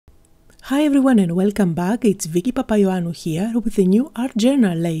Hi everyone and welcome back, it's Vicky Papaioannou here with a new art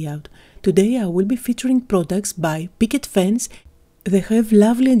journal layout. Today I will be featuring products by Picket fans. They have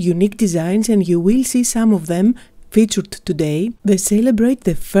lovely and unique designs and you will see some of them featured today. They celebrate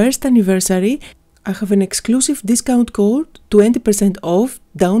the first anniversary. I have an exclusive discount code, 20% off,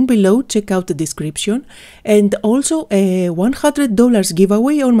 down below, check out the description, and also a $100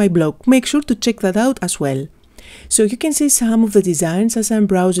 giveaway on my blog. Make sure to check that out as well. So you can see some of the designs as I'm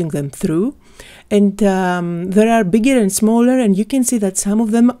browsing them through, and there are bigger and smaller, and you can see that some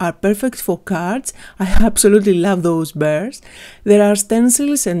of them are perfect for cards. I absolutely love those bears. There are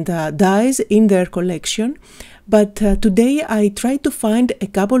stencils and dies in their collection, but today I tried to find a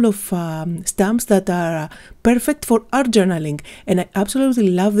couple of stamps that are perfect for art journaling, and I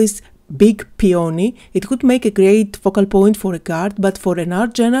absolutely love this big peony. It could make a great focal point for a card, but for an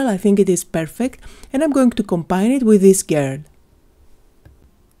art journal I think it is perfect, and I'm going to combine it with this girl.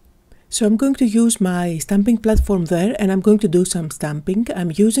 So I'm going to use my stamping platform there and I'm going to do some stamping. I'm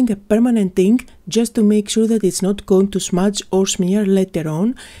using a permanent ink just to make sure that it's not going to smudge or smear later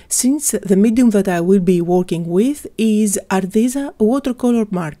on, since the medium that I will be working with is Arteza watercolor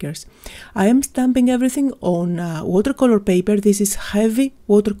markers. I am stamping everything on watercolor paper. This is heavy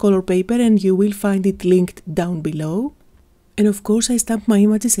watercolor paper and you will find it linked down below. And of course I stamp my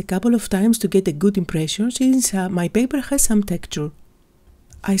images a couple of times to get a good impression, since my paper has some texture.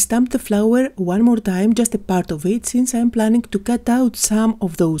 I stamped the flower one more time, just a part of it, since I'm planning to cut out some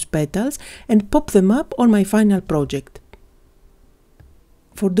of those petals and pop them up on my final project.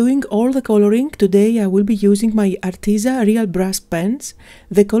 For doing all the coloring, today I will be using my Arteza real brush pens.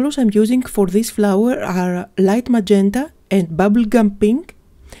 The colors I'm using for this flower are light magenta and bubblegum pink,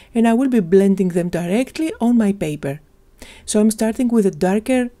 and I will be blending them directly on my paper. So I'm starting with a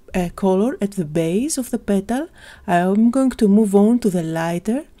darker color at the base of the petal. I'm going to move on to the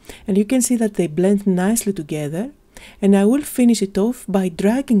lighter, and you can see that they blend nicely together, and I will finish it off by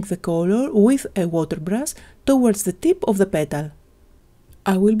dragging the color with a water brush towards the tip of the petal.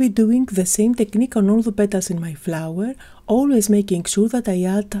 I will be doing the same technique on all the petals in my flower, always making sure that I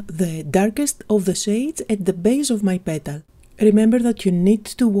add the darkest of the shades at the base of my petal. Remember that you need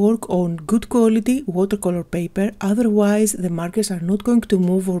to work on good quality watercolor paper, otherwise the markers are not going to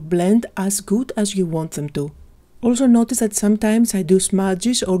move or blend as good as you want them to. Also notice that sometimes I do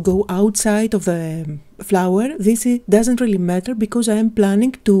smudges or go outside of the flower. This doesn't really matter because I am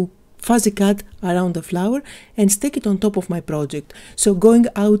planning to fuzzy cut around the flower and stick it on top of my project. So going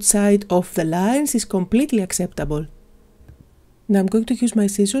outside of the lines is completely acceptable. Now I'm going to use my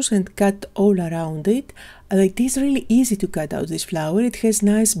scissors and cut all around it. It is really easy to cut out this flower. It has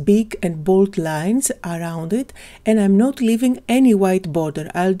nice big and bold lines around it, and I'm not leaving any white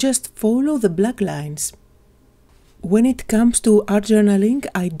border. I'll just follow the black lines. When it comes to art journaling,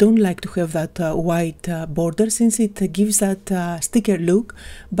 I don't like to have that white border, since it gives that sticker look,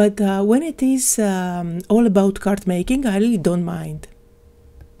 but when it is all about card making, I really don't mind.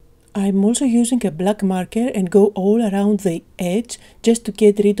 I'm also using a black marker and go all around the edge just to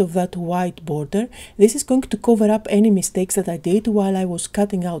get rid of that white border. This is going to cover up any mistakes that I did while I was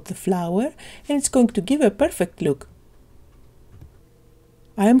cutting out the flower, and it's going to give a perfect look.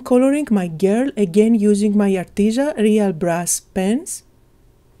 I am coloring my girl again using my Arteza real brush pens.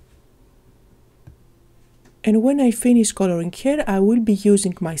 And when I finish coloring her, I will be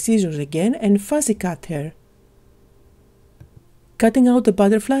using my scissors again and fuzzy cut her. Cutting out the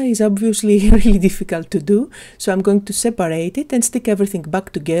butterfly is obviously really difficult to do, so I'm going to separate it and stick everything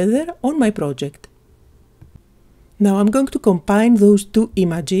back together on my project. Now I'm going to combine those two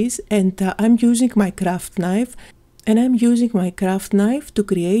images, and I'm using my craft knife. And I'm using my craft knife to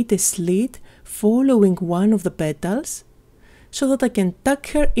create a slit following one of the petals, so that I can tuck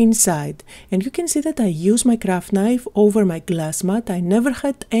her inside. And you can see that I use my craft knife over my glass mat. I never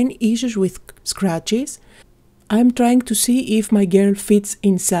had any issues with scratches. I'm trying to see if my girl fits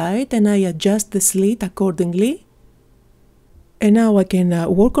inside, and I adjust the slit accordingly. And now I can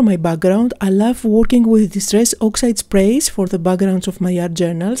work on my background. I love working with Distress Oxide sprays for the backgrounds of my art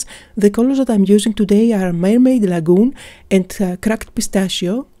journals. The colors that I'm using today are MERMAID, LAGOON and Cracked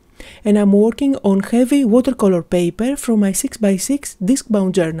Pistachio. And I'm working on heavy watercolor paper from my 6x6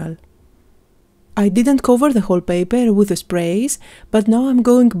 disc-bound journal. I didn't cover the whole paper with the sprays, but now I'm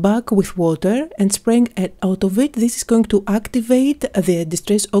going back with water and spraying it out of it. This is going to activate the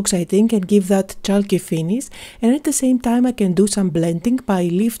Distress Oxide ink and give that chalky finish, and at the same time I can do some blending by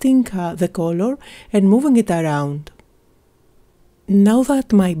lifting the color and moving it around. Now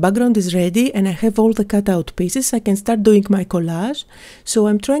that my background is ready and I have all the cutout pieces, I can start doing my collage. So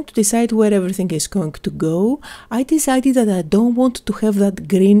I'm trying to decide where everything is going to go. I decided that I don't want to have that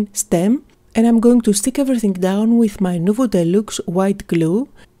green stem, and I'm going to stick everything down with my Nuvo DELUXE white glue.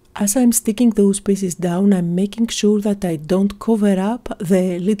 As I'm sticking those pieces down, I'm making sure that I don't cover up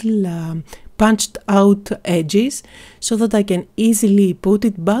the little punched out edges so that I can easily put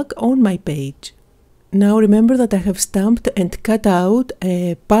it back on my page. Now remember that I have stamped and cut out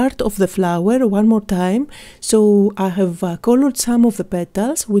a part of the flower one more time, so I have colored some of the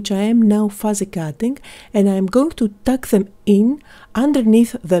petals, which I am now fuzzy cutting, and I am going to tuck them in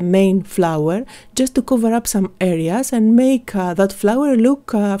underneath the main flower just to cover up some areas and make that flower look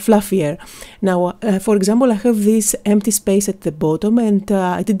fluffier. Now for example, I have this empty space at the bottom and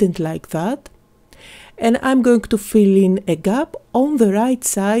I didn't like that. And I'm going to fill in a gap on the right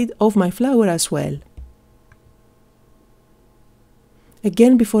side of my flower as well.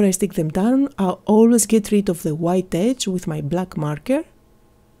 Again, before I stick them down, I'll always get rid of the white edge with my black marker.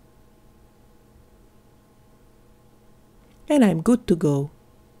 And I'm good to go.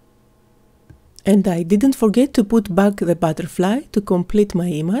 And I didn't forget to put back the butterfly to complete my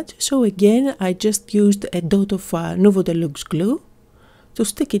image, so again I just used a dot of Nuvo DELUXE glue to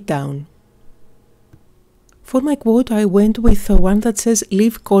stick it down. For my quote, I went with one that says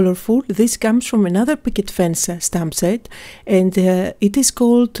 "Live colorful." This comes from another Picket fence stamp set, and it is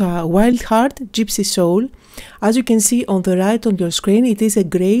called Wild Heart Gypsy Soul. As you can see on the right on your screen, it is a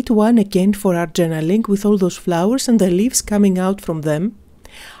great one again for art journaling with all those flowers and the leaves coming out from them.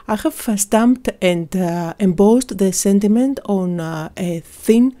 I have stamped and embossed the sentiment on a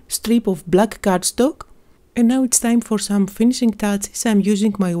thin strip of black cardstock. And now it's time for some finishing touches. I'm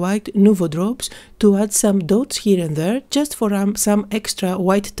using my white Nuvo drops to add some dots here and there, just for some extra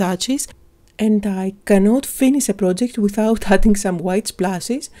white touches. And I cannot finish a project without adding some white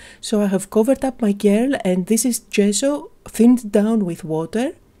splashes, so I have covered up my girl, and this is gesso thinned down with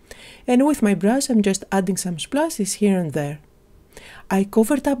water. And with my brush I'm just adding some splashes here and there. I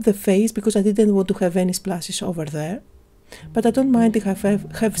covered up the face because I didn't want to have any splashes over there, but I don't mind if I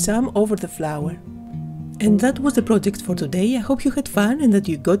have some over the flower. And that was the project for today. I hope you had fun and that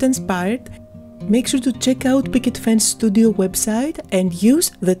you got inspired. Make sure to check out Picket Fence Studio website and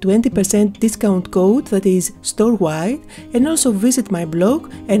use the 20% discount code that is store-wide, and also visit my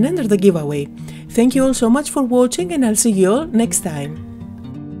blog and enter the giveaway. Thank you all so much for watching, and I'll see you all next time.